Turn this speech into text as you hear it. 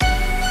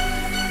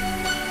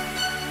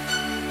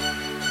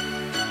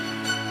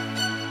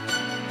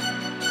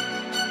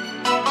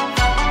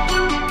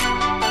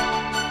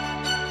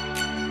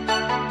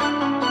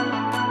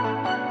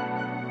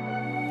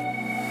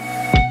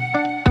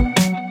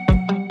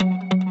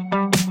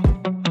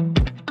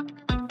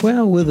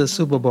Well, with the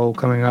Super Bowl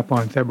coming up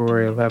on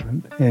February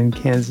 11th and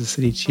Kansas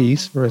City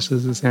Chiefs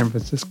versus the San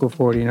Francisco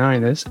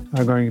 49ers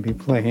are going to be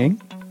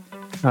playing.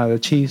 The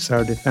Chiefs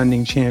are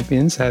defending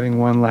champions, having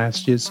won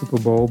last year's Super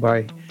Bowl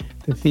by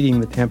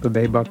defeating the Tampa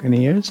Bay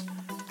Buccaneers,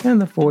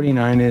 and the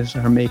 49ers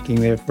are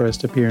making their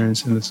first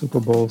appearance in the Super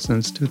Bowl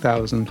since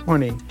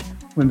 2020,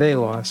 when they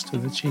lost to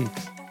the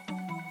Chiefs.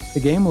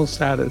 The game will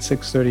start at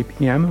 6:30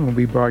 p.m. and will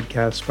be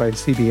broadcast by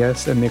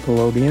CBS and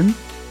Nickelodeon.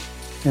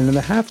 And in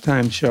the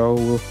halftime show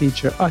will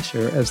feature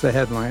Usher as the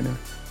headliner.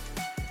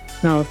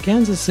 Now, if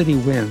Kansas City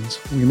wins,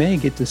 we may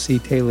get to see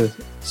Taylor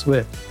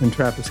Swift and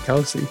Travis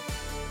Kelce.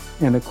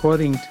 And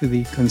according to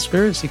the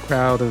conspiracy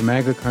crowd of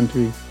MAGA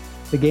country,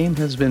 the game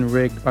has been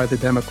rigged by the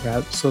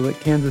Democrats so that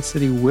Kansas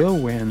City will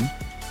win,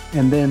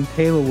 and then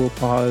Taylor will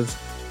pause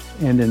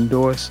and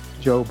endorse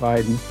Joe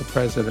Biden for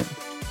president.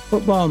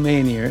 Football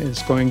mania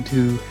is going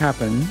to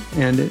happen,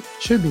 and it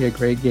should be a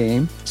great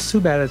game. It's too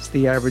bad it's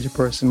the average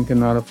person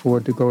cannot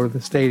afford to go to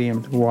the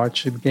stadium to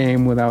watch a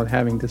game without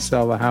having to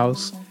sell a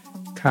house,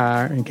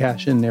 car, and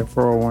cash in their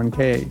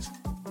 401ks.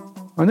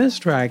 On this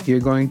track, you're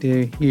going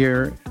to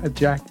hear a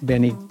Jack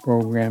Benny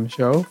program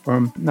show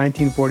from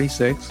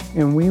 1946,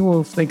 and we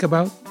will think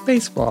about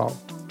baseball.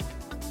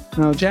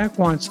 Now, Jack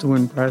wants to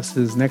impress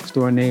his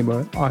next-door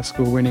neighbor,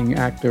 Oscar-winning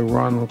actor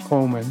Ronald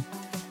Colman,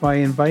 by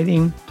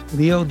inviting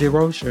Leo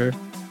Durocher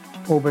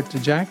over to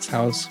Jack's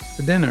house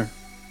for dinner.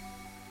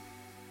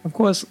 Of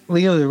course,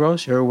 Leo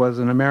Durocher was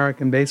an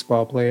American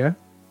baseball player,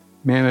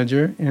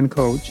 manager, and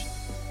coach.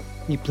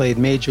 He played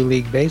Major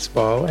League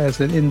Baseball as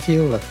an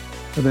infielder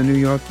for the New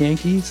York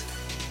Yankees,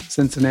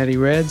 Cincinnati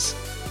Reds,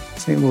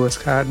 St. Louis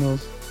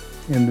Cardinals,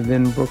 and the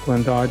then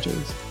Brooklyn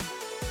Dodgers.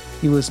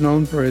 He was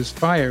known for his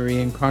fiery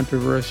and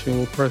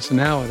controversial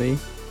personality,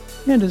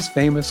 and his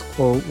famous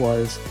quote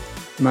was,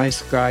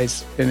 "Nice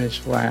guys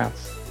finish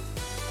last."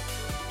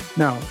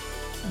 Now,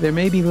 there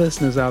may be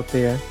listeners out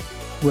there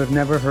who have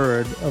never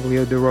heard of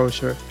Leo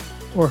Durocher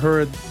or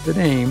heard the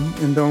name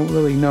and don't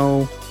really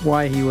know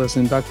why he was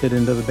inducted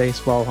into the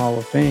Baseball Hall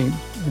of Fame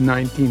in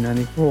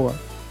 1994.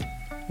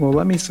 Well,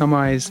 let me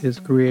summarize his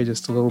career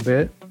just a little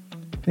bit.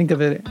 Think of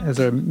it as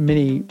a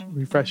mini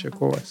refresher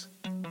course.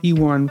 He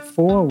won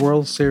 4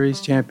 World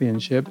Series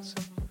championships,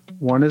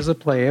 1 as a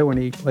player when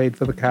he played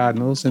for the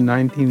Cardinals in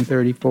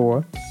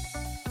 1934,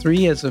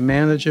 3 as a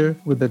manager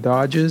with the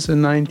Dodgers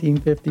in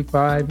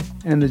 1955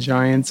 and the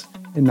Giants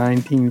in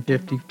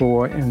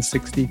 1954 and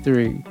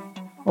 63.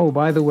 Oh,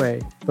 by the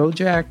way, though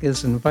Jack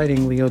is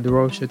inviting Leo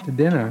Durocher to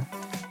dinner,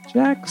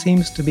 Jack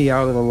seems to be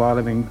out of a lot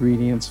of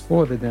ingredients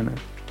for the dinner.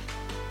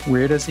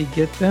 Where does he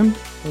get them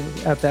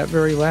at that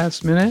very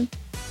last minute?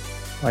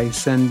 By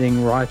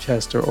sending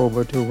Rochester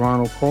over to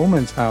Ronald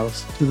Colman's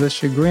house to the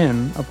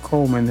chagrin of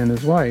Colman and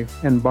his wife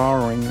and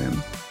borrowing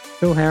them.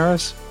 Phil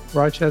Harris,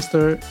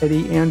 Rochester,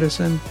 Eddie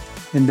Anderson,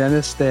 and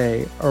Dennis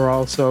Day are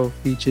also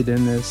featured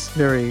in this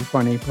very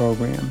funny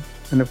program.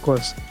 And of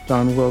course,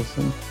 Don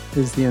Wilson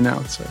is the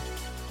announcer.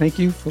 Thank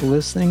you for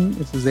listening.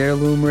 This is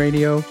Heirloom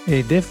Radio,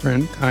 a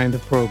different kind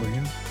of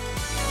program.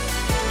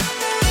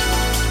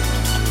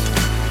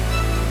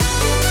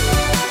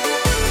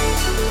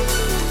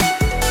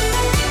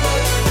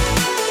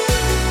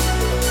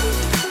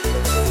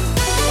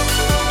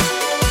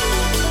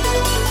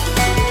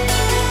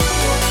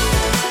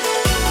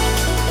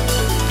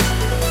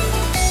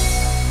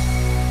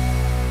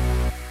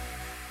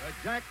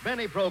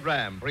 Benny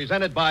program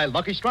presented by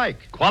Lucky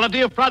Strike.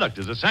 Quality of product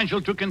is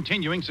essential to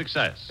continuing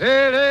success. In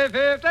a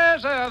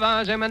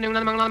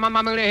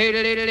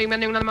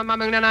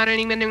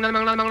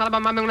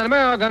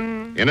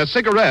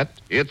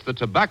cigarette, it's the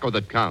tobacco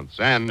that counts,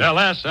 and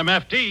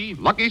LSMFT.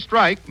 Lucky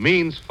Strike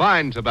means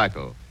fine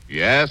tobacco.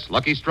 Yes,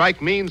 Lucky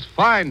Strike means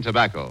fine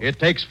tobacco. It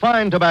takes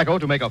fine tobacco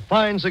to make a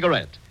fine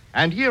cigarette.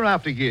 And year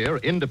after year,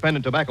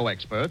 independent tobacco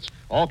experts,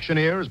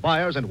 auctioneers,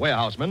 buyers, and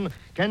warehousemen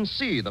can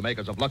see the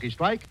makers of Lucky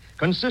Strike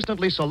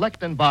consistently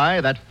select and buy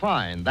that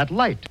fine, that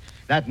light,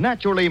 that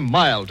naturally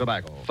mild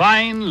tobacco.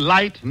 Fine,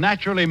 light,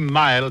 naturally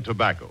mild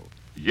tobacco.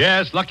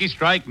 Yes, Lucky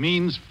Strike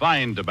means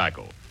fine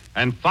tobacco.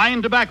 And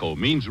fine tobacco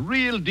means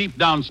real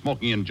deep-down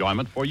smoking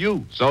enjoyment for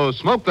you. So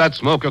smoke that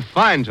smoke of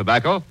fine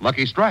tobacco,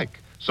 Lucky Strike.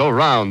 So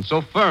round,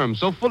 so firm,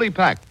 so fully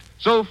packed.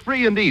 So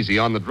free and easy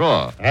on the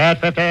draw.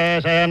 At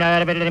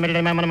 57,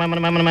 59,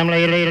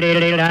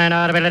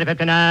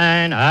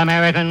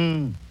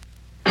 American.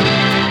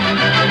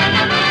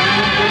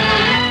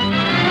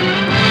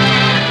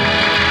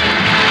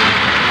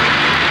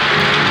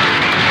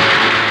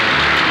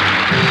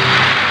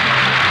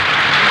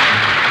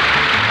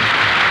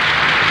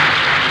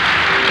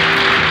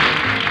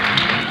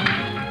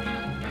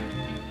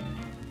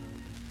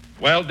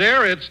 Well,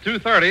 dear, it's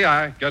 2:30.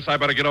 I guess I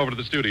better get over to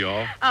the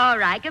studio. All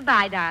right.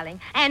 Goodbye, darling.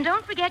 And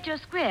don't forget your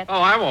script.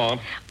 Oh, I won't.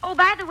 Oh,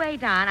 by the way,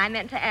 Don, I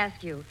meant to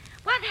ask you,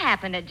 what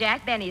happened at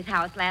Jack Benny's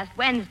house last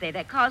Wednesday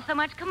that caused so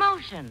much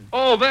commotion?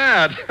 Oh,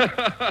 that.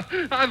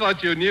 I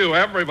thought you knew.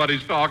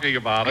 Everybody's talking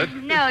about it.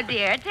 No,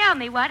 dear. Tell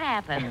me what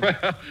happened.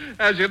 Well,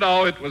 as you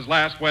know, it was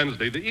last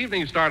Wednesday. The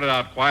evening started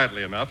out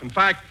quietly enough. In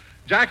fact,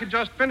 Jack had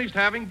just finished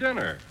having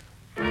dinner.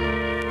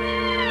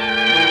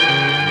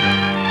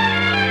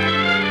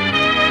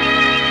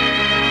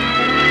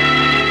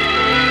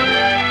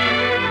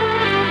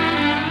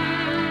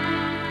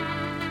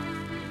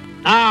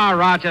 Now,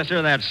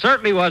 Rochester, that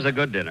certainly was a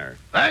good dinner.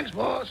 Thanks,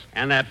 boss.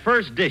 And that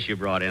first dish you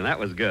brought in, that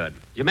was good.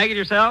 Did you make it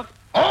yourself?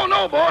 Oh,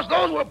 no, boss.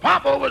 Those were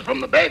popovers from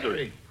the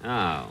bakery.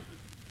 Oh.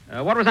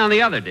 What was on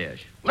the other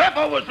dish?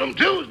 Leftovers from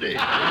Tuesday.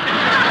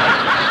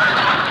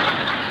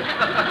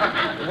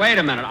 Wait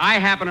a minute. I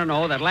happen to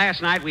know that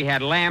last night we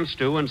had lamb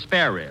stew and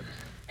spare ribs.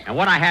 And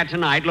what I had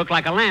tonight looked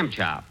like a lamb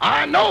chop.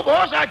 I know,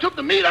 boss. I took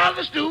the meat out of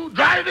the stew,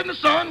 dried it in the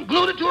sun,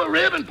 glued it to a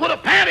rib, and put a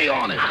patty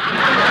on it.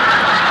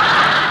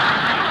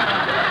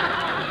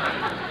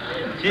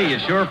 Gee, you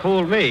sure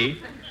fooled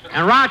me.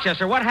 And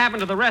Rochester, what happened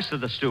to the rest of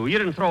the stew? You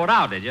didn't throw it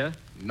out, did you?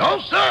 No,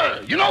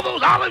 sir. You know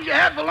those olives you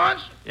had for lunch?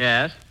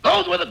 Yes.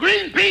 Those were the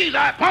green peas.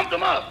 I pumped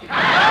them up.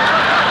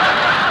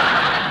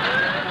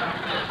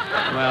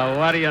 Well,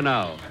 what do you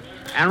know?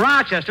 And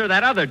Rochester,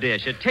 that other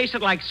dish, it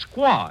tasted like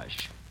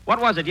squash.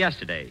 What was it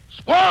yesterday?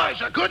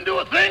 Squash. I couldn't do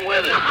a thing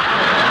with it.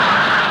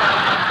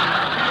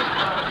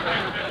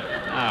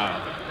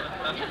 Oh.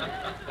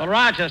 Well,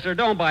 Rochester,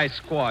 don't buy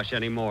squash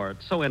anymore.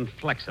 It's so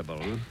inflexible.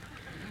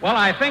 Well,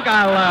 I think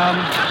I'll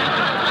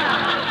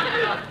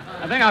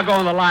go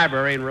in the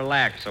library and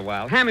relax a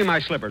while. Hand me my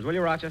slippers, will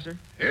you, Rochester?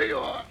 Here you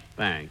are.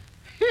 Thanks.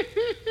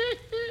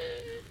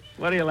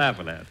 What are you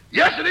laughing at?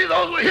 Yesterday,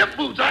 those were hip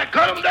boots. I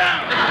cut them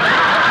down.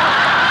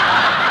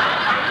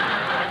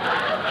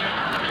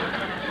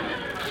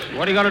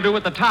 What are you going to do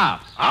with the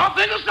tops? I'll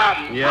think of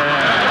something.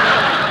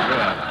 Yeah.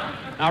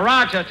 Good. Now,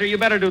 Rochester, you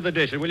better do the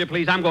dishes, will you,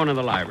 please? I'm going to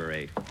the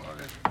library.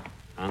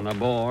 On the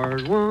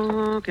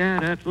boardwalk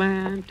at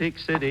Atlantic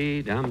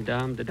City,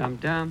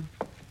 dum-dum-da-dum-dum.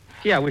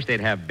 Gee, I wish they'd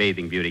have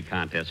bathing beauty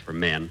contests for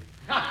men.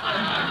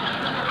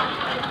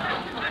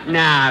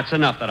 Nah, it's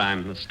enough that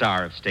I'm the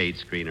star of stage,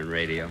 screen, and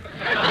radio.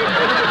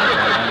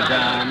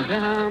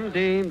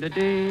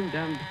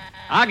 Dum-dum-dum-dum-dum.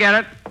 I'll get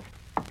it.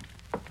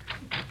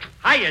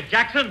 Hiya,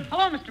 Jackson.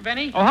 Hello, Mr.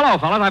 Benny. Oh, hello,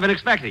 fellas. I've been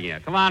expecting you.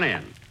 Come on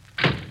in.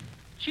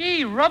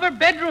 Gee, rubber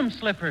bedroom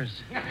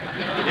slippers.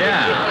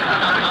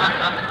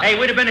 Yeah. Hey,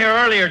 we'd have been here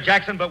earlier,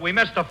 Jackson, but we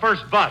missed the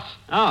first bus.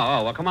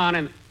 Oh, well, come on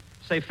in.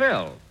 Say,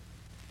 Phil,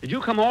 did you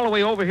come all the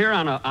way over here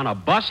on a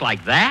bus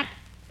like that?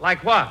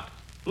 Like what?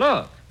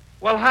 Look.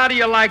 Well, how do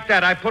you like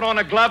that? I put on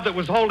a glove that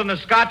was holding a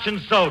scotch and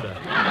soda.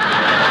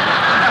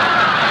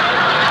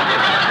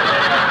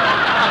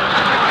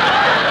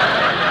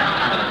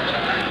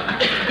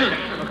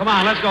 Well, come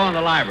on, let's go in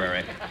the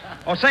library.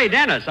 Oh, say,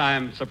 Dennis,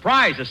 I'm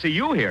surprised to see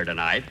you here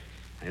tonight.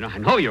 I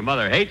know your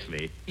mother hates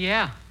me.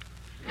 Yeah.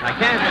 I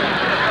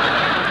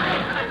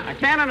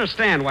can't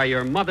understand why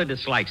your mother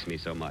dislikes me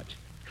so much.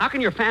 How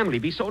can your family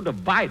be so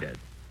divided?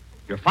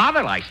 Your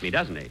father likes me,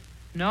 doesn't he?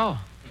 No.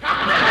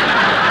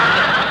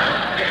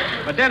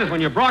 But Dennis,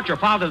 when you brought your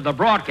father to the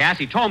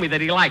broadcast, he told me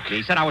that he liked me.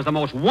 He said I was the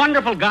most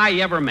wonderful guy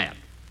he ever met.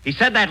 He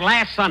said that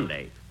last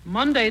Sunday.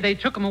 Monday, they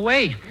took him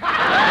away.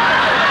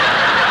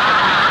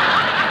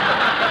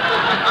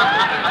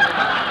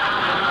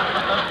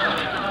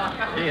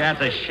 Gee,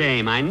 that's a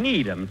shame. I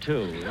need him,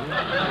 too.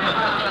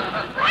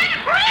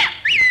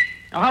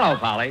 Oh, hello,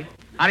 Polly.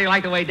 How do you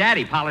like the way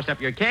Daddy polished up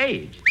your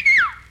cage?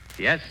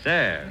 Yes,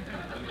 sir.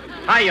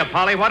 Hiya,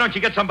 Polly. Why don't you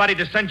get somebody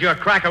to send you a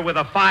cracker with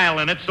a file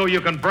in it so you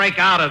can break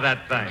out of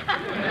that thing?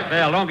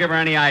 Phil, don't give her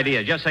any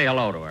ideas. Just say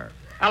hello to her.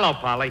 Hello,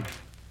 Polly.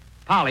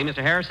 Polly,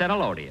 Mr. Harris said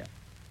hello to you.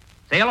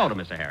 Say hello to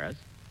Mr. Harris.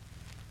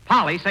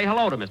 Polly, say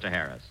hello to Mr.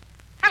 Harris.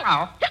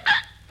 Hello.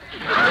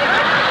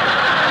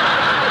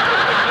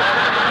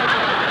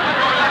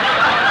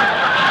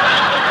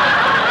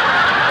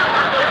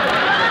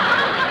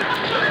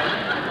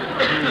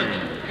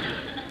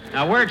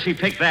 Now, where'd she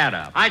pick that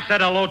up? I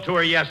said hello to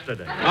her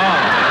yesterday. Oh.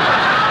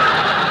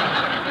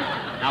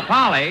 Now,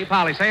 Polly,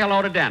 say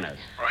hello to Dennis.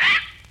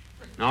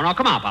 No,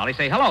 come on, Polly.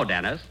 Say hello,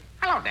 Dennis.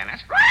 Hello, Dennis.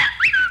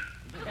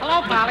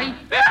 Hello, Polly.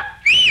 Dennis!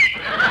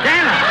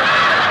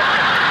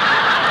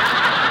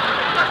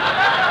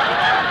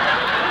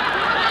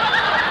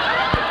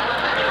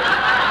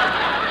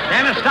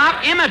 Dennis,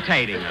 stop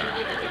imitating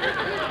her.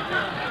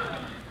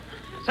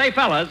 Say,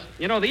 fellas,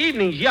 you know, the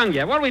evening's young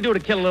yet. What do we do to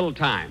kill a little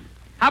time?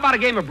 How about a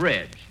game of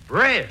bridge?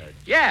 Bridge?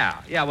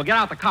 Yeah, we'll get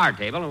out the card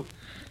table.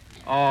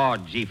 Oh,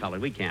 gee, fellas,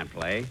 we can't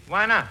play.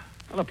 Why not?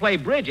 Well, to play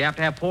bridge, you have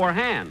to have 4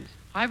 hands.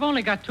 I've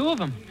only got 2 of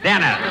them.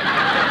 Dennis.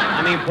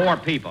 I mean 4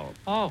 people.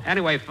 Oh.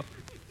 Anyway,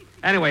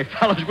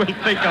 fellas, we'll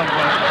think of...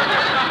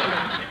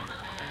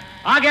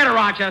 I'll get it,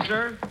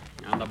 Rochester.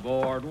 On the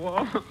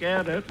boardwalk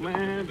at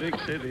Atlantic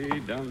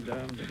City.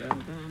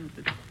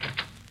 Dum-dum-da-dum-dum.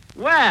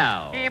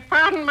 Well.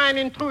 Pardon my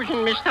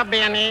intrusion, Mr.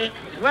 Benny.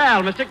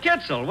 Well, Mr.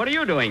 Kitzel, what are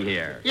you doing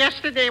here?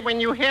 Yesterday, when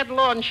you had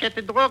lunch at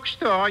the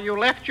drugstore, you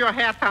left your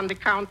hat on the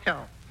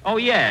counter. Oh,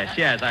 yes,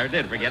 I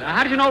did forget.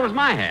 How did you know it was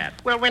my hat?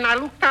 Well, when I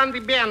looked on the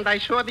band, I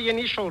saw the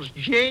initials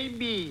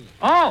J.B.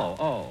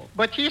 Oh.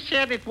 But he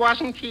said it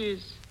wasn't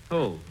his.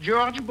 Who?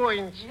 George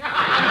Boyne's.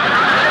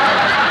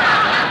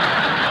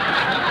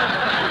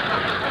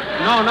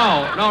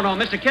 No,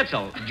 Mr.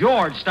 Kitzel.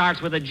 George starts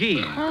with a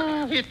G.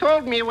 He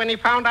told me when he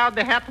found out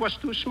the hat was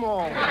too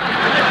small. Oh.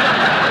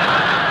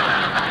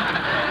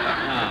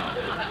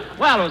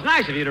 Well, it was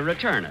nice of you to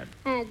return it.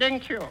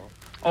 Thank you.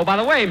 Oh, by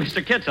the way,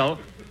 Mr. Kitzel,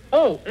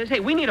 Oh, say,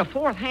 we need a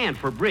fourth hand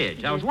for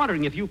bridge. I was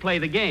wondering if you play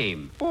the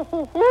game. Do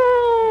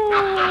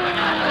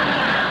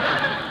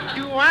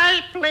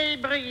I play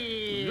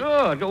bridge?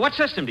 Good. What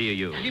system do you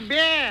use? The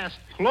best.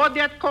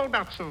 Claudette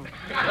Culbertson.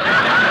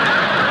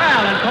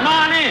 Well, then come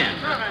on in.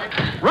 All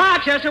right.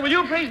 Rochester, will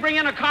you please bring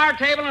in a card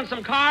table and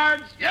some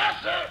cards? Yes,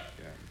 sir.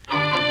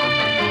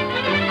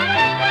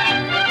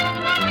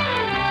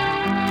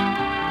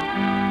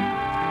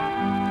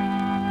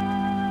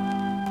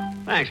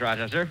 Thanks,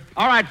 Rochester.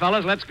 All right,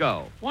 fellas, let's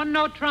go. One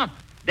note trump.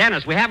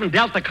 Dennis, we haven't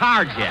dealt the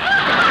cards yet.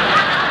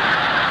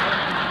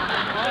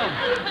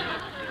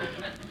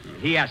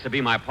 He has to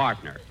be my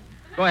partner.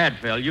 Go ahead,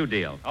 Phil. You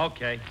deal.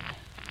 Okay.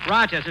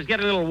 Rochester, it's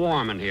getting a little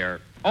warm in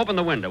here. Open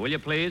the window, will you,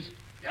 please?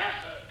 Yes,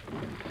 sir.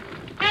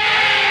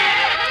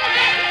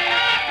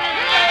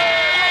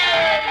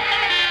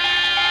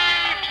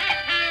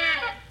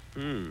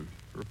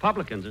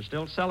 Republicans are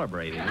still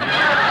celebrating.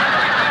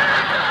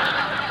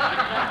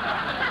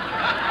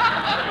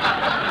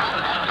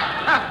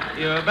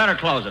 You better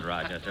close it,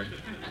 Rochester.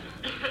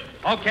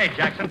 Okay,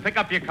 Jackson, pick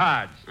up your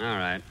cards. All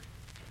right.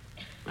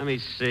 Let me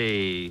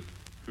see.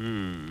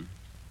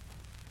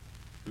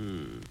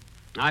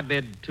 I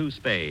bid 2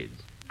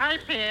 spades. I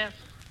pass.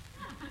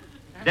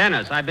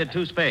 Dennis, I bid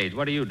 2 spades.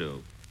 What do you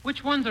do?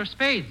 Which ones are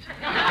spades?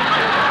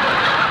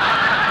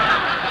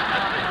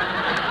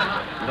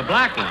 The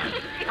black ones.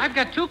 I've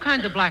got 2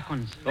 kinds of black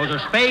ones. Those are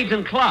spades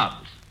and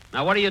clubs.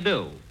 Now, what do you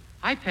do?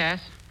 I pass.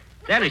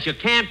 Dennis, you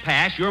can't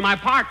pass. You're my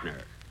partner.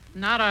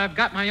 Now that I've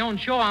got my own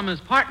show, I'm his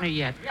partner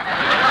yet.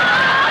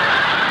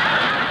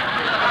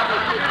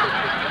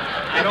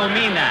 I don't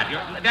mean that.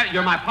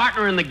 You're my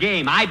partner in the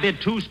game. I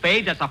bid 2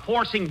 spades. That's a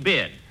forcing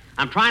bid.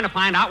 I'm trying to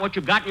find out what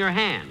you've got in your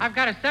hand. I've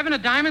got a 7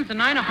 of diamonds and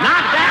 9 of Not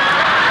hearts.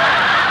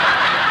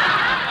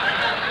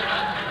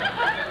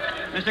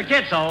 that! Mr.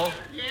 Kitzel.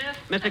 Yes.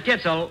 Mr.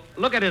 Kitzel,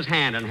 look at his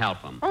hand and help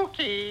him.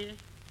 Okay.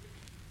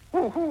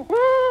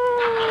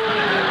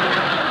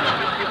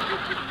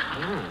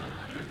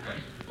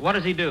 What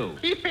does he do?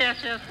 He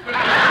passes.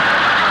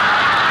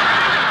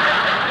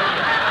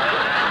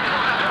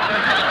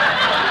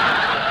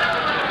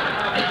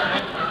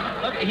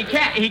 Look, he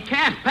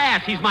can't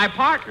pass. He's my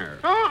partner.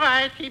 All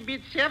right, he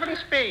beat 7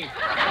 spades.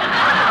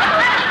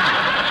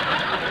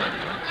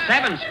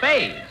 7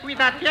 spades? With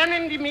a 10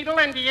 in the middle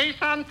and the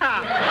ace on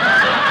top.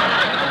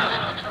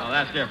 Oh,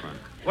 that's different.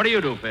 What do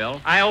you do,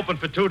 Phil? I open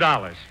for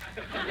 $2.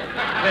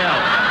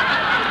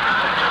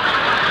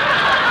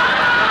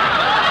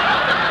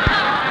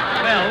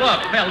 Phil,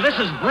 look, Phil, this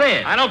is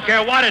bridge. I don't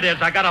care what it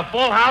is. I got a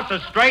full house, a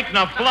straight, and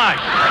a flush.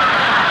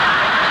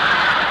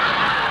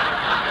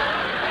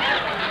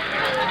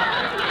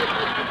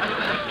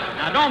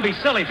 Now, don't be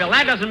silly, Phil.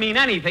 That doesn't mean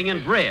anything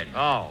in bridge.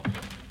 Oh.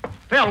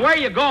 Phil, where are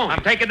you going?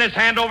 I'm taking this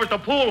hand over to the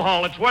pool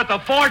hall. It's worth a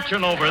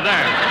fortune over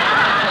there.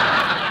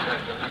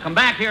 Now, come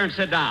back here and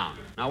sit down.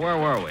 Now, where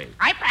were we?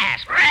 I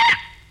pass.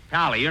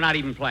 Callie, you're not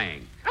even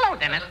playing. Hello,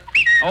 Dennis.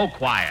 Oh,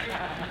 quiet.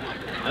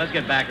 Now, let's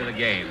get back to the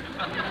game.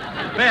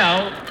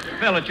 Phil,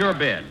 it's your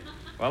bid.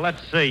 Well,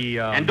 let's see.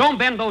 And don't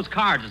bend those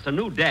cards. It's a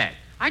new deck.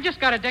 I just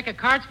got a deck of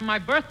cards for my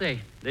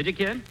birthday. Did you,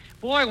 kid?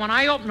 Boy, when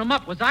I opened them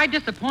up, was I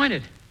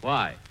disappointed.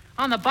 Why?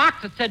 On the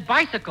box, it said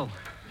bicycle.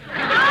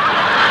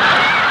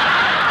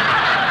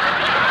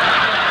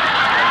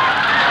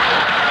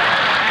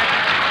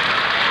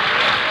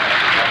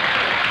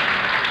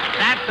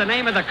 That's the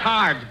name of the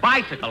cards,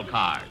 bicycle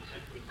cards.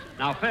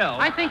 Now, Phil.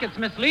 I think it's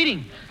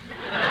misleading.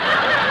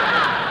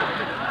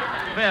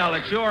 Phil,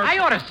 it's yours. I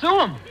ought to sue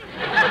him.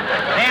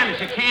 Dennis,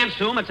 you can't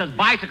sue them. It says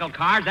bicycle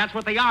cards. That's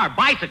what they are,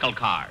 bicycle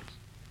cards.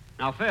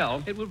 Now,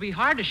 Phil. It would be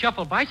hard to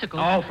shuffle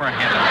bicycles. Oh, for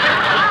heaven's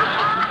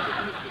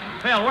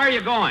sake. Phil, where are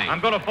you going? I'm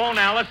going to phone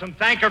Alice and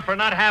thank her for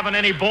not having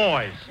any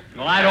boys.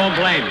 Well, I don't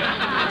blame you.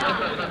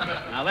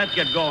 Now, let's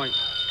get going.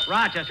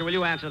 Rochester, will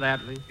you answer that,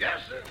 please? Yes,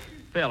 sir.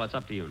 Phil, it's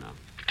up to you now.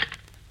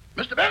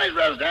 Mr. Benny's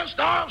residence,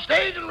 star of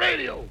stage and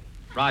radio.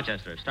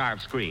 Rochester, star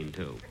of screen,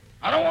 too.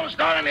 I don't want to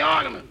start any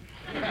argument.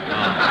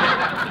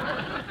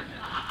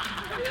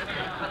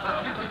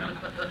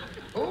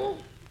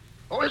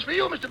 Oh, it's for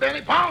you, Mr.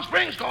 Benny. Palm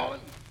Springs calling.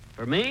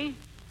 For me?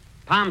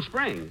 Palm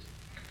Springs.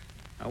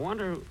 I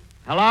wonder...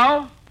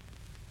 Hello?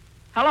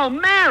 Hello,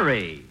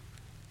 Mary.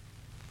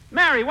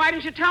 Mary, why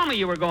didn't you tell me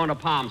you were going to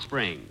Palm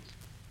Springs?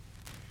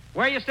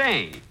 Where are you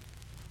staying?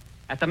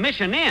 At the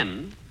Mission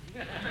Inn?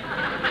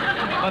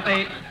 But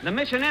the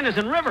Mission Inn is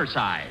in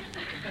Riverside.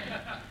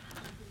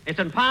 It's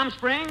in Palm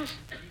Springs?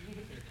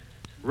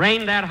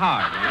 Rained that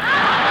hard.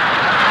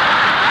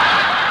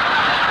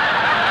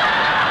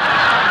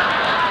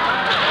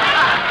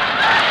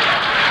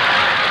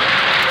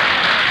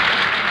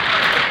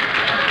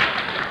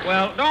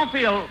 Well, don't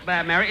feel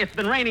bad, Mary. It's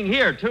been raining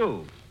here,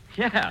 too.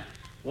 Yeah.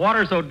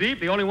 Water so deep,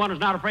 the only one who's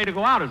not afraid to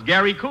go out is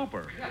Gary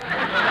Cooper.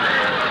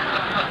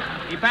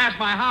 He passed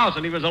my house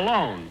and he was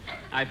alone,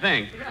 I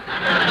think.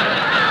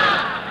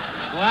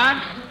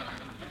 What?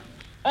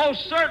 Oh,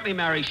 certainly,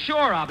 Mary.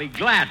 Sure, I'll be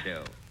glad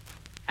to.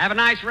 Have a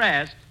nice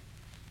rest.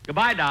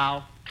 Goodbye,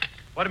 doll.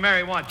 What did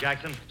Mary want,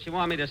 Jackson? She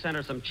wanted me to send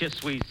her some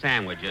Chiswee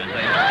sandwiches. They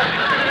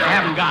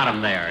haven't got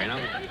them there, you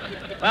know.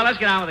 Well, let's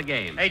get on with the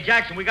game. Hey,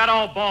 Jackson, we got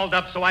all balled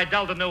up, so I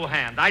dealt a new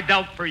hand. I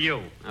dealt for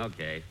you.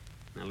 Okay.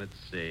 Now, let's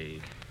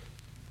see.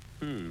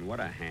 What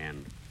a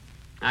hand.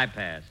 I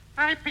pass.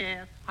 I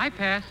pass. I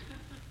pass.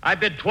 I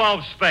bid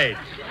 12 spades.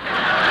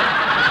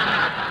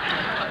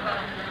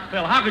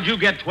 Phil, how could you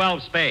get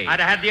 12 spades? I'd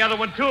have had the other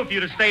one, too, if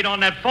you'd have stayed on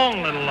that phone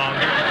a little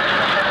longer.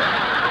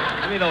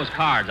 Give me those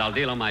cards. I'll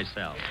deal them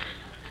myself.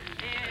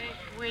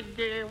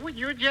 Would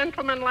you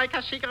gentlemen like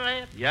a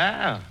cigarette?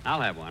 Yeah. I'll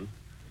have one.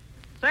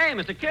 Say,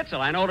 Mr. Kitzel,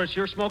 I noticed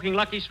you're smoking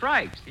Lucky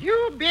Strikes.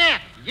 You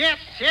bet. Yes,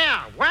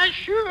 sir. Why,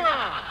 sure.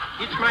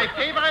 It's my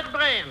favorite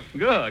brand.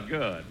 Good,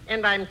 good.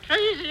 And I'm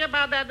crazy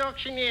about that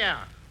auctioneer.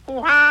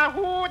 Hoo-ha,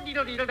 hoo,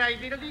 diddle-diddle-day,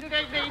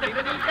 diddle-diddle-day,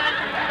 diddle-diddle-day.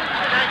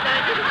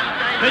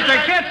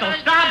 Mr.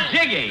 Kitzel, stop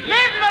jigging.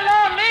 Leave him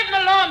alone, leave him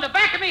alone. The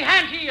back of me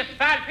hand to you,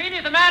 Spalpini,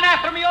 is the man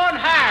after me own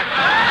heart.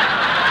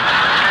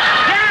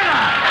 Get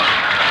up!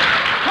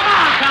 Come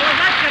on, fellas,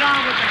 let's get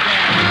on with the game.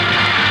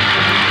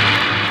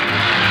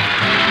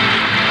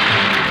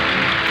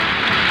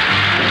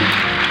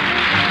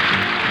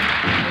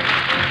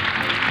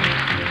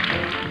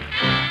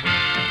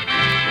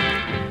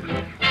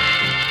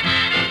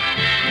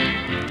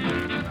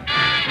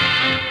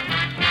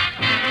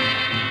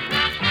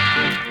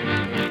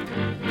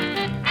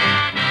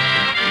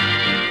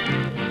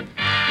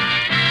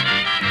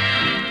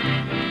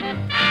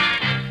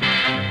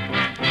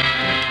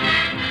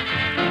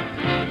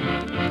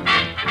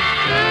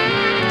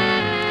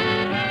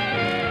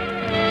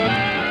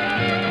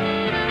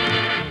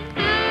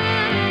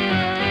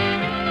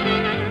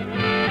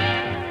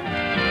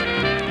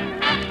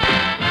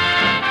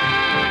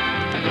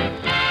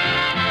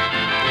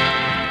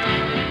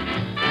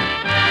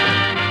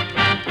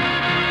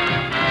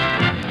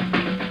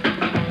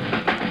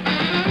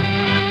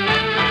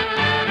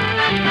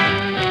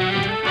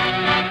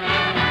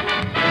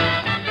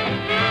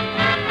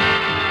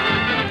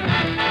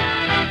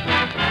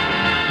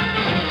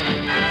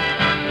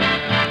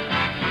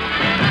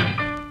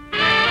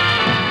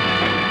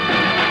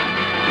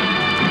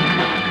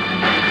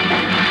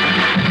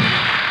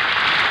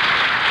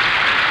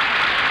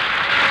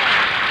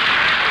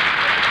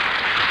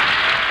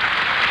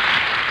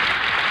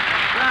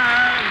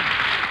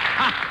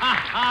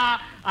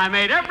 I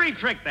made every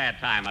trick that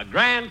time. A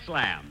grand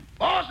slam.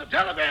 Boss, a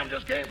telegram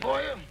just came for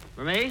you.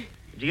 For me?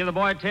 Did you give the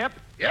boy a tip?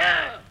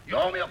 Yeah, you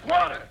owe me a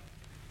quarter.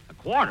 A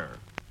quarter?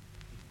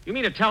 You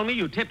mean to tell me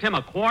you tipped him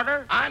a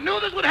quarter? I knew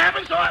this would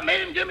happen, so I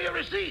made him give me a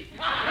receipt.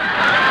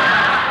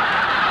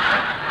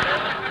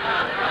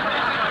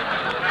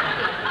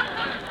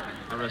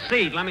 A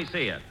receipt? Let me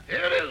see it.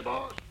 Here it is,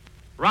 boss.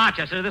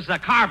 Rochester, this is a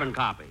carbon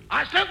copy.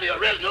 I sent the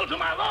original to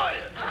my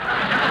lawyer.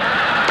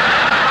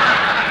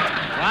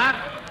 What?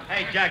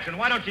 Hey, Jackson,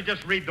 why don't you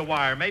just read the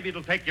wire? Maybe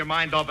it'll take your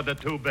mind off of the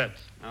 2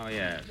 bits. Oh,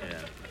 yes,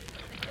 yes.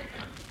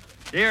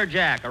 Dear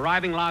Jack,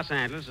 arriving Los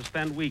Angeles to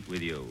spend week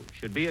with you.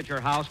 Should be at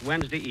your house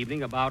Wednesday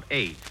evening about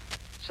 8.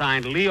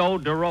 Signed, Leo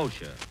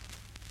Durocher.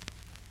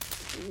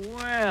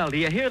 Well, do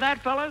you hear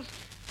that, fellas?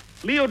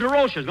 Leo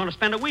Durocher's going to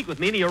spend a week with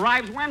me, and he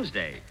arrives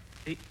Wednesday.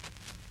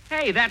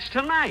 Hey, that's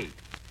tonight.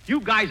 You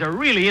guys are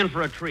really in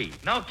for a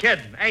treat. No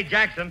kidding. Hey,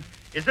 Jackson,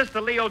 is this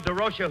the Leo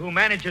Durocher who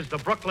manages the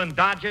Brooklyn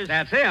Dodgers?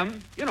 That's him.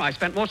 You know, I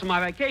spent most of my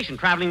vacation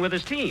traveling with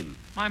his team.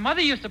 My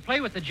mother used to play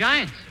with the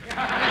Giants.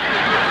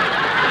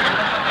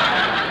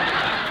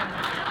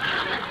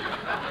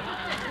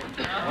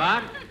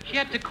 What? She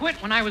had to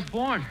quit when I was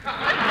born.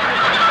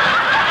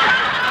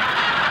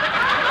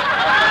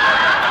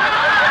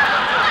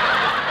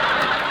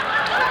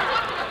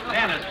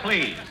 Dennis,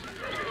 please.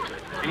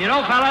 And you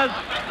know, fellas,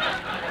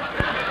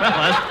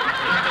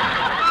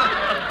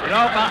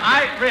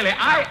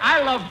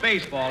 I love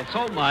baseball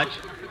so much,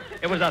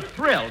 it was a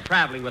thrill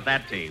traveling with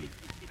that team.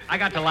 I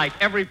got to like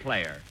every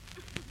player.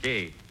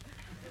 Gee,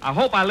 I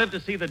hope I live to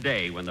see the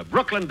day when the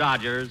Brooklyn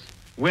Dodgers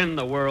win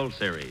the World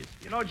Series.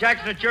 You know,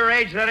 Jackson, at your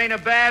age, that ain't a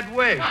bad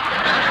wish.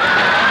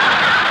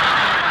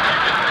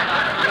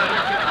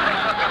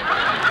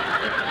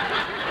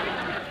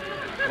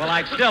 Well,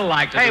 I'd still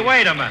like to. Hey,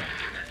 wait a minute.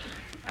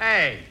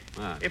 Hey.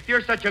 What? If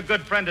you're such a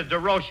good friend of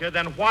Durocher,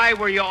 then why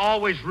were you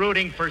always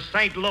rooting for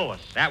St. Louis?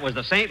 That was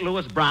the St.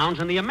 Louis Browns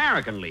in the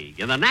American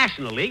League. In the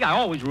National League, I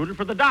always rooted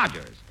for the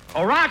Dodgers.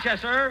 Oh,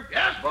 Rochester.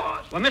 Yes,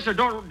 boss. When Mr.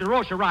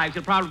 Durocher arrives,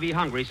 he'll probably be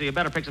hungry, so you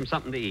better pick him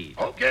something to eat.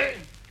 Okay.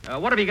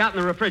 What have you got in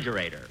the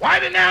refrigerator?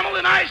 White enamel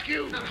and ice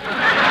cubes.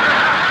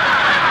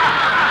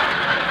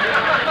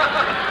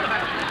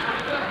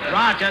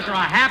 Rochester,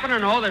 I happen to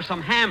know there's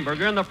some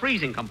hamburger in the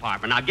freezing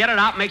compartment. Now get it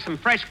out and make some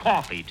fresh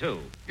coffee,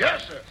 too.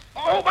 Yes, sir.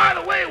 Oh, by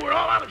the way, we're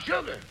all out of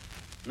sugar.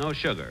 No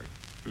sugar.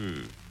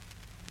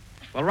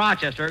 Well,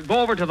 Rochester,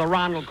 go over to the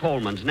Ronald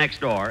Colman's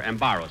next door and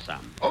borrow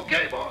some.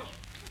 Okay, boss.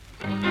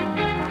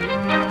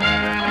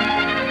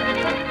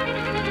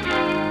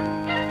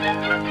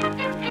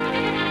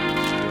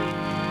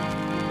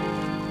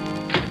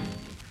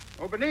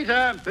 Oh,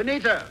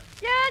 Benita.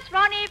 Yes,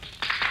 Ronnie.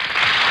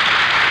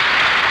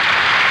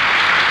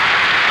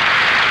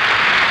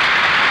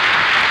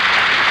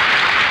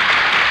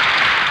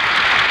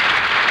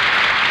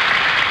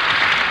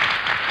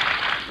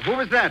 Who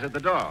was that at the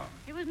door?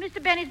 It was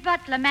Mr. Benny's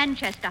butler,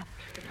 Manchester.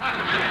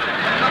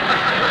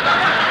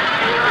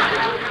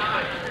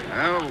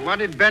 Well, what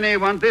did Benny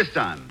want this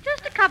time?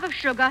 Just a cup of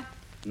sugar.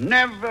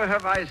 Never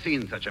have I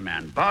seen such a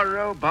man.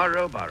 Borrow,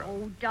 borrow, borrow.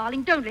 Oh,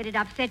 darling, don't let it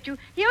upset you.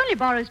 He only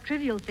borrows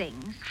trivial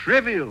things.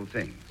 Trivial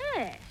things?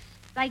 Yes.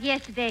 Like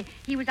yesterday,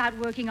 he was out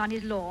working on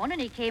his lawn,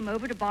 and he came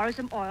over to borrow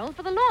some oil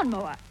for the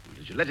lawnmower.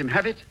 Did you let him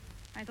have it?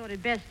 I thought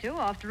it best to.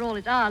 After all,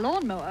 it's our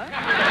lawnmower.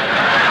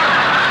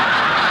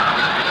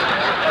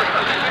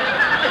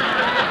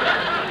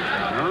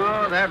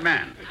 Oh, that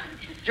man.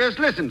 Just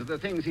listen to the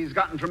things he's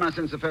gotten from us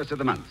since the first of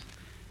the month.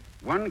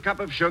 1 cup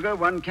of sugar,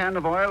 1 can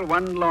of oil,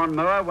 1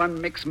 lawnmower, 1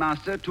 mix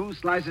master, 2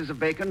 slices of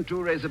bacon,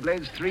 2 razor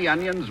blades, 3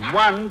 onions,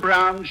 1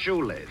 brown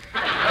shoelace.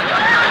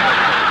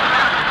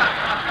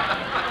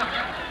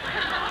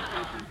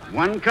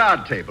 1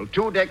 card table,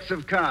 2 decks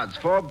of cards,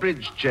 4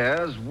 bridge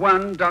chairs,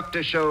 1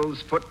 Dr.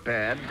 Scholl's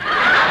footpad,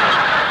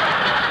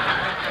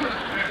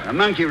 a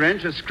monkey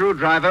wrench, a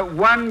screwdriver,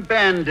 1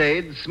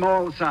 Band-Aid,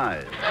 small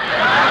size,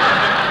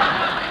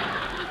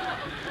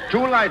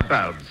 2 light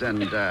bulbs,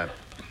 and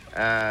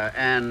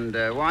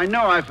I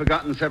know I've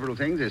forgotten several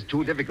things. It's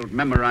too difficult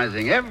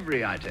memorizing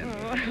every item.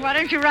 Oh, why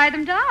don't you write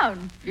them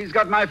down? He's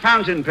got my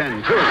fountain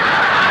pen, too.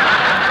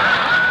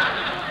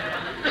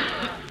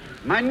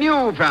 My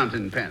new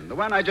fountain pen, the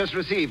one I just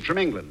received from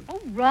England. Oh,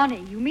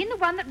 Ronnie, you mean the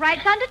one that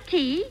writes under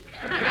T?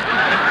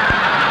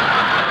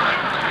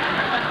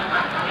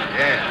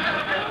 Yes.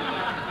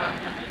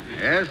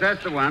 Yes,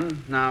 that's the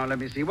one. Now, let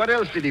me see. What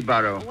else did he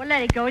borrow? Well,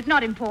 let it go. It's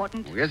not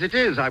important. Oh, yes, it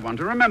is. I want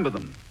to remember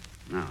them.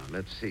 Now,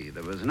 let's see.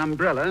 There was an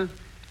umbrella,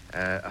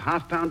 a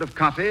half-pound of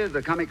coffee,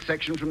 the comic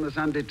section from the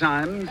Sunday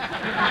Times.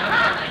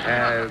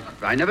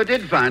 I never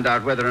did find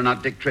out whether or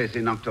not Dick Tracy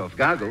knocked off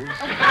goggles.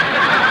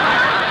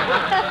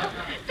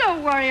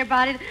 Don't worry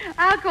about it.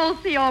 I'll call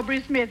C.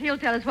 Aubrey Smith. He'll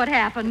tell us what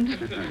happened.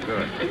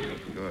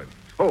 Good.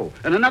 Oh,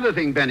 and another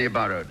thing Benny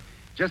borrowed.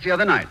 Just the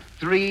other night,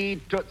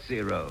 3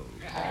 Tootsie Rolls.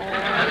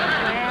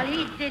 Well,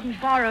 he didn't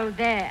borrow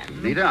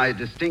them. Nita, I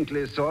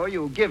distinctly saw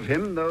you give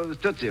him those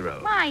Tootsie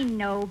Rolls. I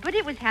know, but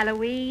it was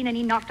Halloween, and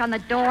he knocked on the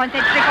door and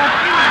said, trick or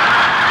treat.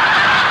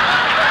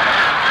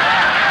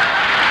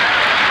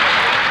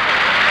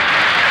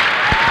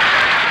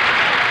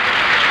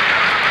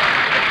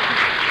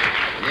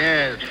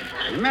 Yes.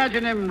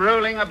 Imagine him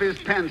rolling up his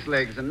pants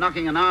legs and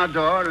knocking on our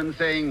door and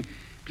saying,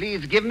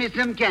 please give me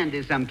some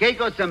candy, some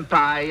cake, or some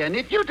pie, and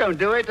if you don't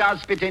do it, I'll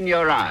spit in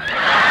your eye.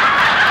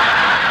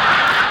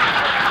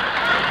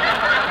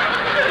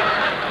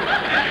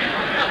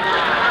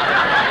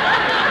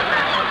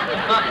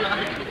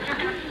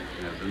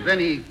 Yes, and then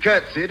he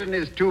curtsied and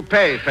his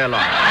toupee fell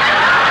off.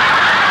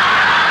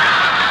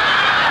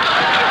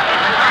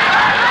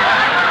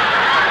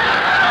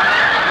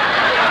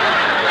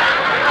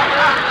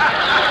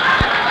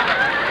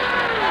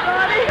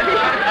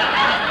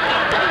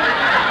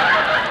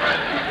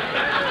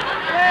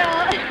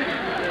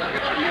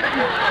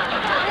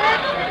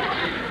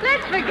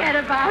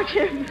 About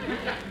him.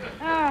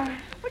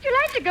 Would you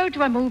like to go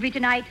to a movie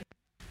tonight?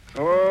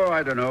 Oh,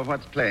 I don't know.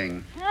 What's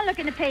playing? I'll look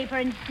in the paper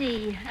and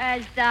see.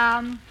 As,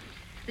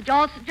 the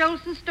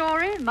Jolson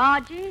story,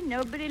 Margie,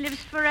 Nobody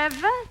Lives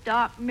Forever,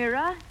 Dark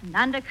Mirror, and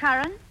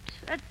Undercurrent.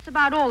 That's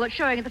about all that's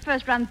showing at the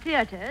first-run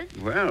theaters.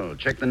 Well,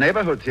 check the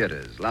neighborhood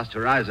theaters. Last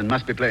Horizon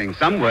must be playing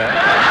somewhere.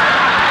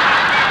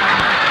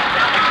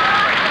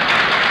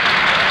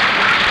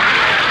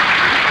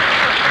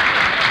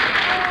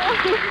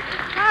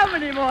 How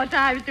many more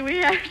times do we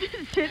have to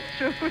sit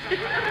through it?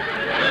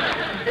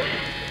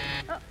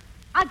 Oh,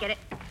 I'll get it.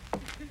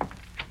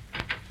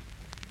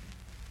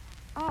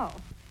 Oh,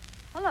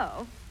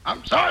 hello.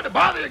 I'm sorry to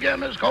bother you again,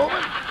 Miss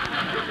Colman.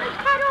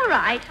 Quite all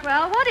right.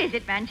 Well, what is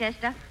it,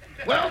 Manchester?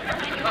 Well,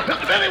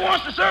 Mr. Benny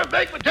wants to serve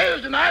baked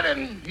potatoes tonight,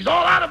 and he's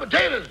all out of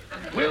potatoes.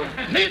 We'll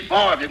need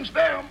 4 if you can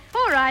spare them.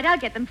 All right, I'll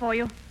get them for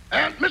you.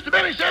 And Mr.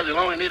 Benny says he'll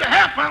only need a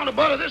half pound of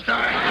butter this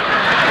time.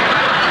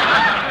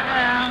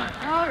 Well,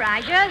 all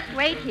right, just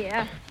wait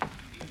here.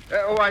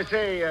 I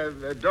say,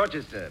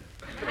 Dorchester.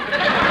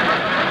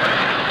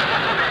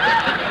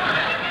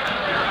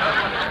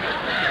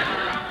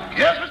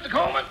 Yes, Mr.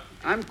 Colman?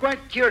 I'm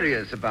quite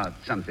curious about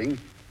something.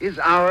 Is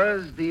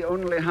ours the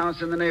only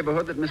house in the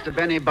neighborhood that Mr.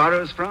 Benny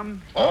borrows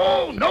from?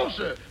 Oh, no,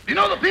 sir. You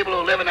know the people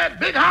who live in that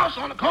big house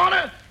on the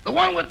corner? The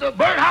one with the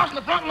birdhouse in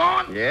the front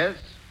lawn? Yes.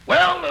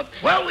 Well,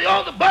 we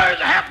owe the birds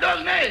a half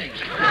dozen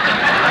eggs.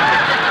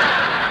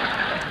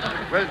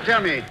 Well,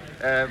 tell me,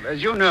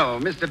 as you know,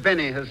 Mr.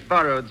 Benny has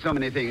borrowed so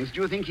many things.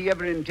 Do you think he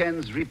ever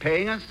intends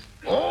repaying us?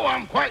 Oh,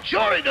 I'm quite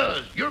sure he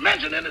does. You're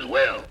mentioned in his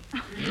will.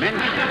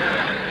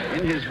 Mentioned?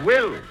 In his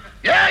will?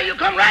 Yeah, you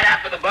come right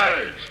after the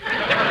birds.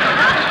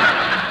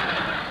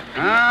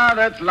 Ah,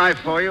 that's life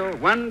for you.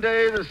 One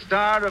day the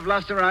star of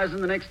Last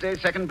Horizon, the next day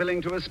second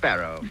billing to a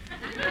sparrow.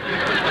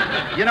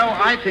 You know,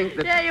 I think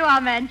that... There you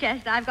are,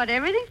 Manchester. I've got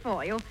everything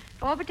for you.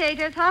 4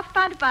 potatoes, half a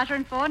pound of butter,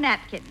 and 4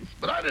 napkins.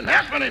 But I didn't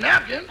ask for any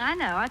napkins. I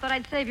know. I thought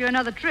I'd save you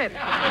another trip.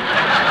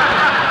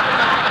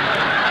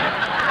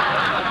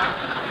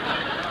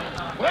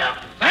 Well,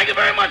 thank you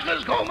very much,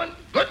 Mrs. Colman.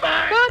 Good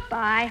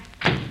Bye.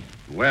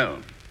 Well,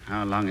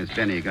 how long is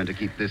Benny going to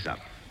keep this up?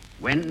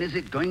 When is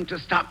it going to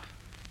stop?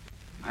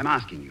 I'm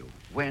asking you,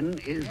 when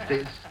is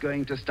this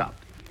going to stop?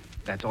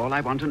 That's all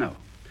I want to know.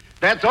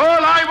 That's all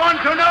I want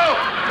to know!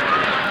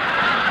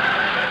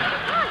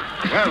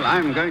 Well,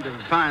 I'm going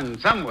to find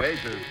some way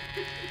to...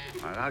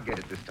 Well, I'll get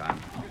it this time.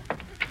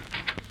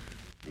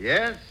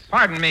 Yes?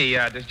 Pardon me,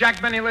 does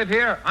Jack Benny live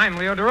here? I'm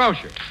Leo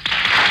Durocher.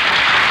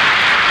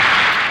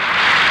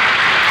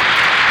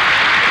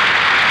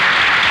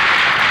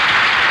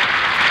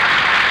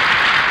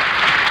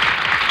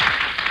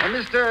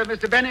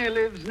 Mr. Benny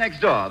lives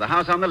next door, the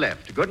house on the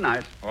left. Good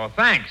night. Oh,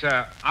 thanks.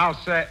 I'll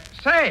say...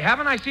 Say,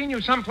 haven't I seen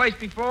you someplace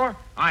before?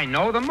 I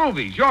know the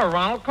movies. You're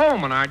Ronald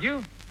Colman, aren't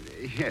you?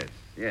 Yes.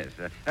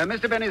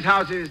 Mr. Benny's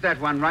house is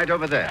that one right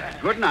over there.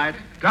 Good night.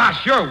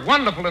 Gosh, you're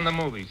wonderful in the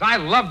movies. I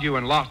loved you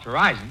in Lost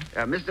Horizon.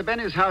 Mr.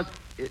 Benny's house...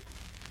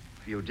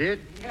 You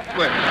did?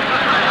 Well...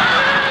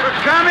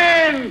 Come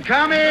in!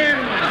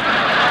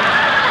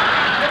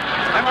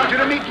 I want you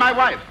to meet my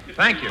wife.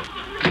 Thank you.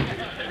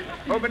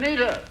 Oh,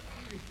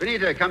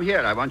 Benita, come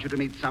here. I want you to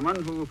meet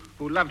someone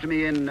who loved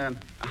me in... I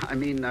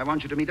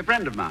want you to meet a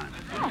friend of mine.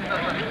 Oh,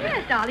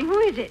 yes, darling. Who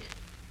is it?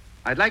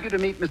 I'd like you to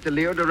meet Mr.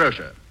 Leo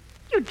Durocher.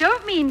 You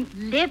don't mean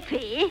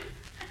Lippy?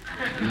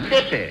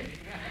 Lippy?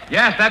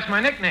 Yes, that's my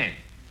nickname.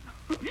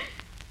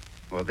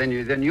 Well, then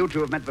you two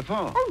have met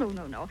before. Oh,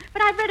 no.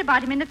 But I've read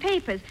about him in the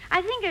papers.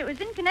 I think it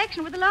was in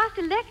connection with the last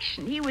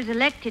election. He was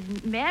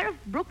elected mayor of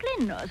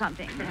Brooklyn or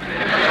something.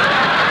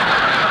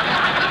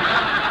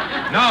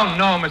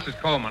 No, Mrs.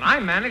 Colman. I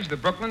manage the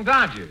Brooklyn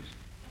Dodgers.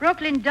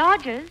 Brooklyn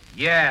Dodgers?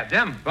 Yeah,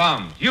 them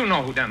bums. You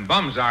know who them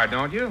bums are,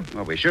 don't you?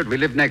 Well, we should. We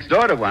live next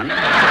door to one.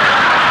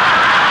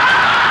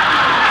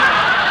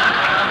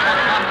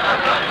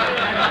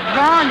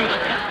 Ronnie.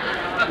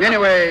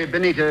 Anyway,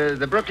 Benita,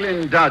 the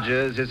Brooklyn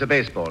Dodgers is a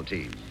baseball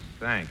team.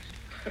 Thanks.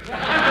 Oh,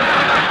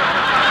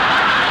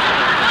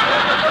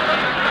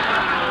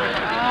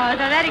 so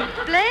that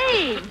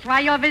explains why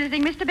you're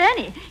visiting Mr.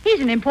 Benny. He's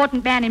an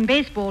important man in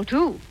baseball,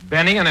 too.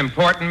 Benny, an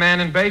important man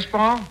in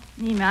baseball?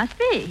 He must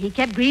be. He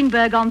kept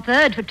Greenberg on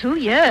third for 2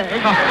 years.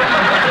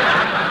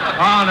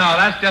 Oh, no,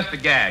 that's just a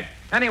gag.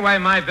 Anyway,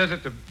 my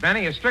visit to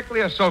Benny is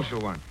strictly a social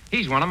one.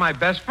 He's one of my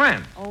best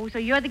friends. Oh, so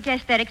you're the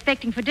guest they're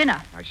expecting for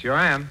dinner? I sure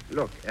am.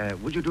 Look,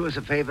 would you do us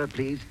a favor,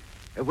 please?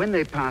 When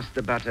they pass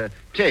the butter,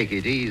 take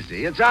it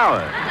easy. It's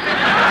ours.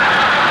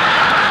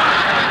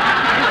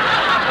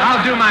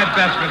 I'll do my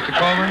best, Mr.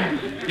 Colman.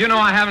 You know,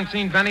 I haven't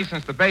seen Benny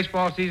since the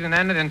baseball season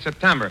ended in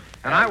September,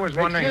 and I was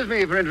wondering... Excuse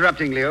me for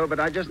interrupting, Leo, but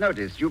I just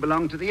noticed you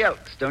belong to the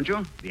Elks, don't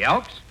you? The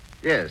Elks?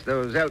 Yes,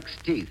 those Elks'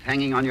 teeth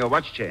hanging on your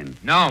watch chain.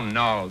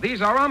 No.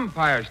 These are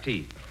umpires'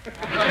 teeth.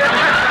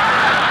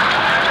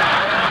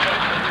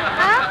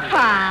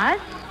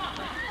 Umpires?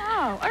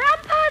 Oh, are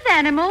umpires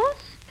animals?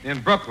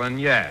 In Brooklyn,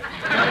 yes.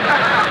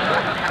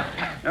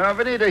 No,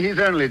 Benita, he's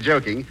only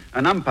joking.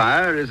 An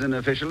umpire is an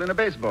official in a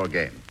baseball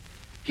game.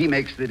 He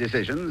makes the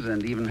decisions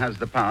and even has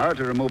the power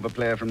to remove a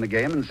player from the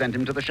game and send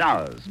him to the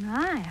showers.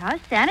 My, how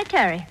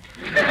sanitary.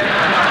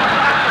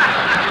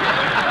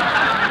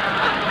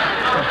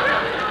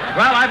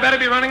 Well, I better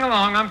be running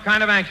along. I'm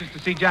kind of anxious to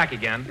see Jack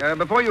again.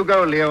 Before you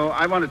go, Leo,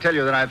 I want to tell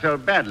you that I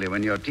felt badly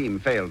when your team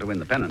failed to win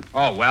the pennant.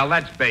 Oh, well,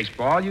 that's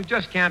baseball. You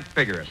just can't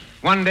figure it.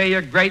 One day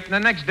you're great, and the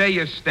next day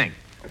you stink.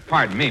 Oh,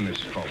 pardon me,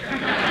 Mrs. Colman.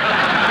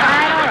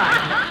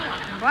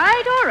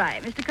 Quite all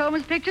right. Mr.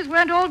 Coleman's pictures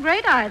weren't all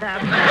great either.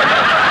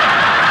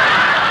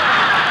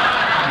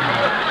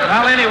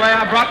 Well, anyway,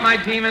 I brought my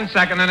team in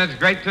second, and it's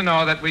great to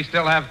know that we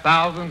still have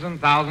thousands and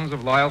thousands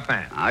of loyal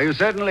fans. You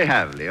certainly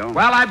have, Leo.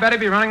 Well, I better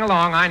be running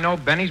along. I know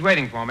Benny's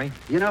waiting for me.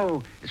 You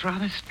know, it's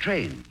rather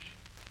strange.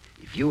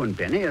 If you and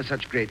Benny are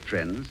such great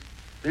friends,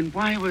 then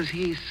why was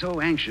he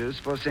so anxious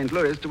for St.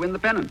 Louis to win the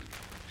pennant?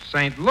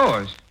 St.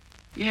 Louis?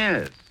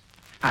 Yes.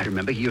 I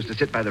remember he used to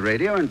sit by the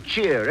radio and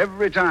cheer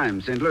every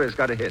time St. Louis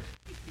got a hit.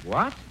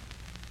 What?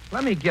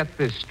 Let me get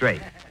this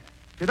straight.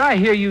 Did I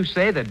hear you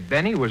say that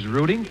Benny was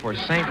rooting for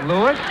St.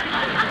 Louis?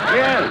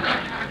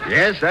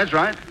 Yes, that's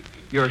right.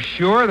 You're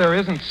sure there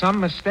isn't some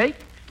mistake?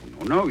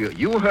 No,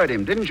 you heard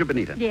him, didn't you,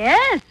 Benita?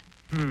 Yes.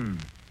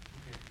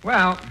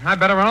 Well, I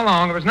better run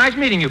along. It was nice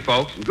meeting you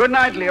folks. Good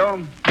night,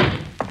 Leo.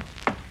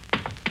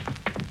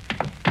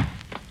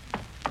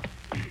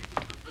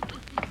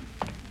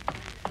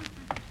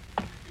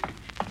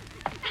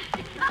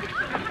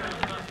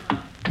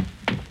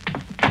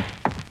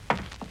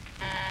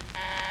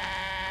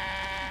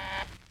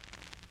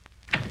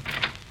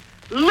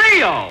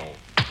 Leo!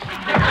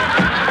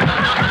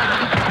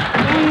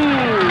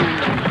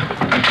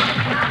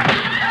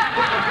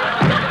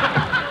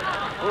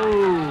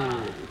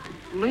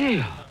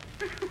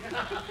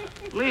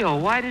 Leo,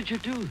 why did you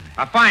do that?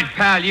 A fine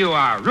pal you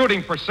are,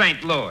 rooting for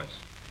St. Louis.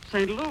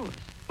 St. Louis?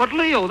 But,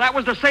 Leo, that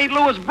was the St.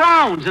 Louis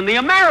Browns in the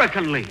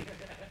American League.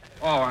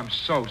 Oh, I'm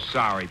so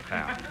sorry,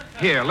 pal.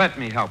 Here, let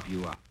me help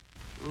you up.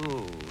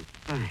 Oh,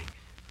 thanks.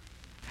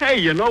 Hey,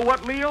 you know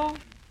what, Leo?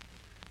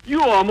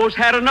 You almost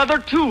had another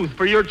tooth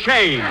for your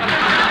change.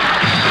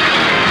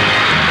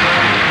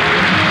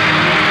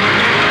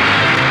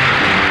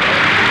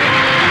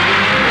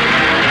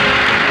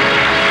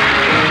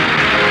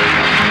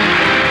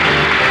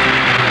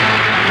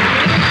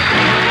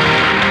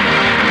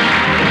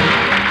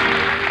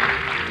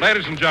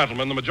 Ladies and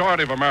gentlemen, the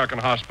majority of American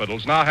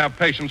hospitals now have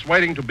patients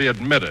waiting to be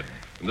admitted.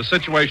 And the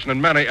situation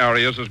in many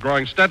areas is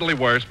growing steadily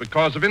worse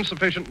because of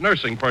insufficient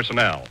nursing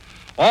personnel.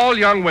 All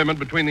young women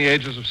between the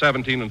ages of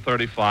 17 and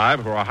 35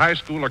 who are high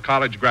school or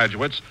college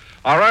graduates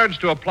are urged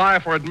to apply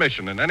for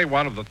admission in any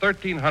one of the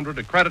 1,300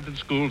 accredited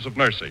schools of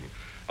nursing.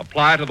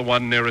 Apply to the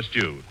one nearest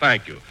you.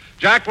 Thank you.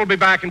 Jack will be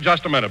back in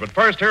just a minute, but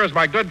first here is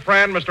my good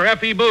friend, Mr.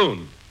 F.E.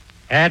 Boone.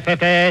 At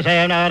 50,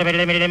 say no to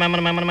 59,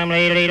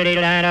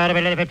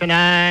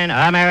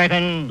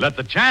 American. Let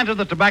the chant of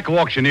the tobacco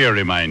auctioneer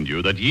remind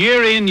you that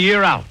year in,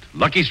 year out,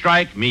 Lucky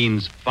Strike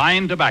means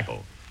fine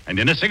tobacco. And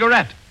in a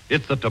cigarette,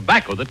 it's the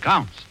tobacco that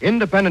counts.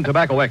 Independent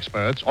tobacco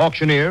experts,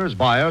 auctioneers,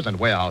 buyers, and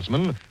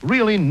warehousemen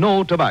really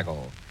know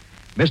tobacco.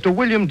 Mr.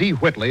 William D.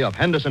 Whitley of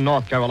Henderson,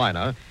 North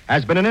Carolina,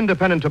 has been an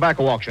independent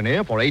tobacco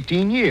auctioneer for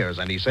 18 years,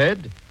 and he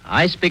said,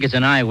 I speak as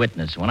an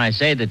eyewitness when I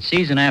say that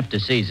season after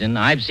season,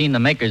 I've seen the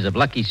makers of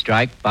Lucky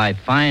Strike buy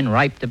fine,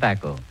 ripe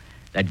tobacco,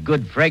 that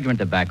good, fragrant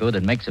tobacco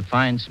that makes a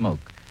fine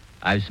smoke.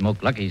 I've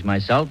smoked Lucky's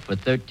myself for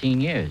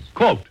 13 years.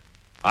 Quote,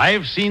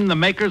 I've seen the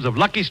makers of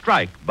Lucky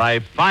Strike buy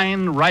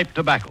fine, ripe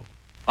tobacco.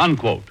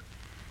 Unquote.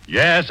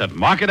 Yes, at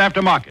market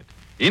after market,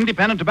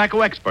 independent tobacco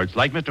experts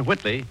like Mr.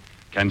 Whitley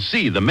can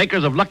see the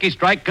makers of Lucky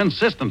Strike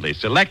consistently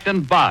select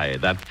and buy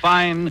that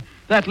fine,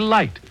 that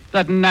light,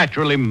 that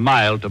naturally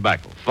mild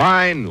tobacco.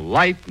 Fine,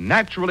 light,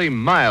 naturally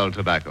mild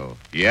tobacco.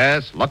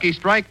 Yes, Lucky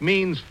Strike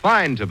means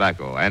fine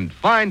tobacco, and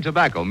fine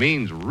tobacco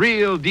means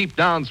real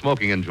deep-down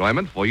smoking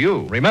enjoyment for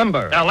you.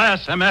 Remember,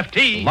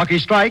 LSMFT. Lucky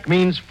Strike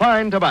means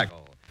fine tobacco.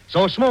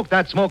 So smoke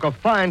that smoke of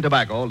fine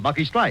tobacco,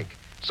 Lucky Strike.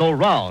 So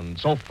round,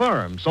 so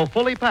firm, so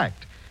fully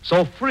packed,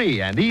 so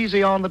free and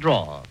easy on the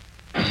draw.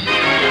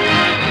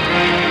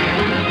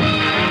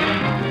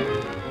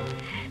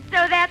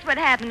 So that's what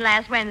happened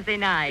last Wednesday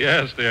night.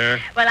 Yes, dear.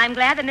 Well, I'm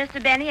glad that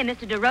Mr. Benny and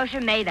Mr.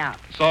 Durocher made up.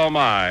 So am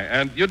I.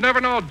 And you'd never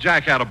know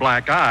Jack had a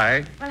black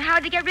eye. Well,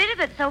 how'd you get rid of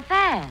it so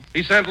fast?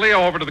 He sent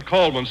Leo over to the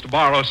Colmans to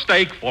borrow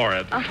steak for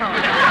it. Oh,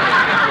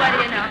 what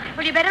do you know?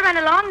 Well, you better run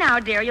along now,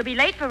 dear. You'll be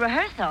late for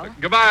rehearsal.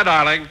 Goodbye,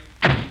 darling.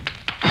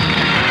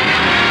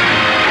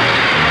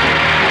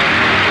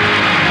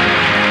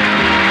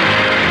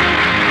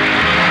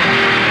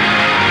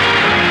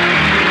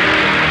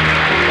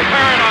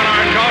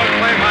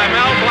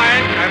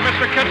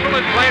 Mr. Kitchell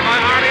is played by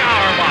Artie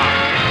Auerbach.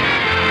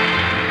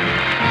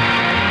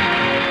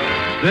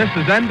 This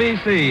is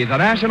NBC, the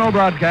National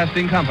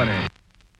Broadcasting Company.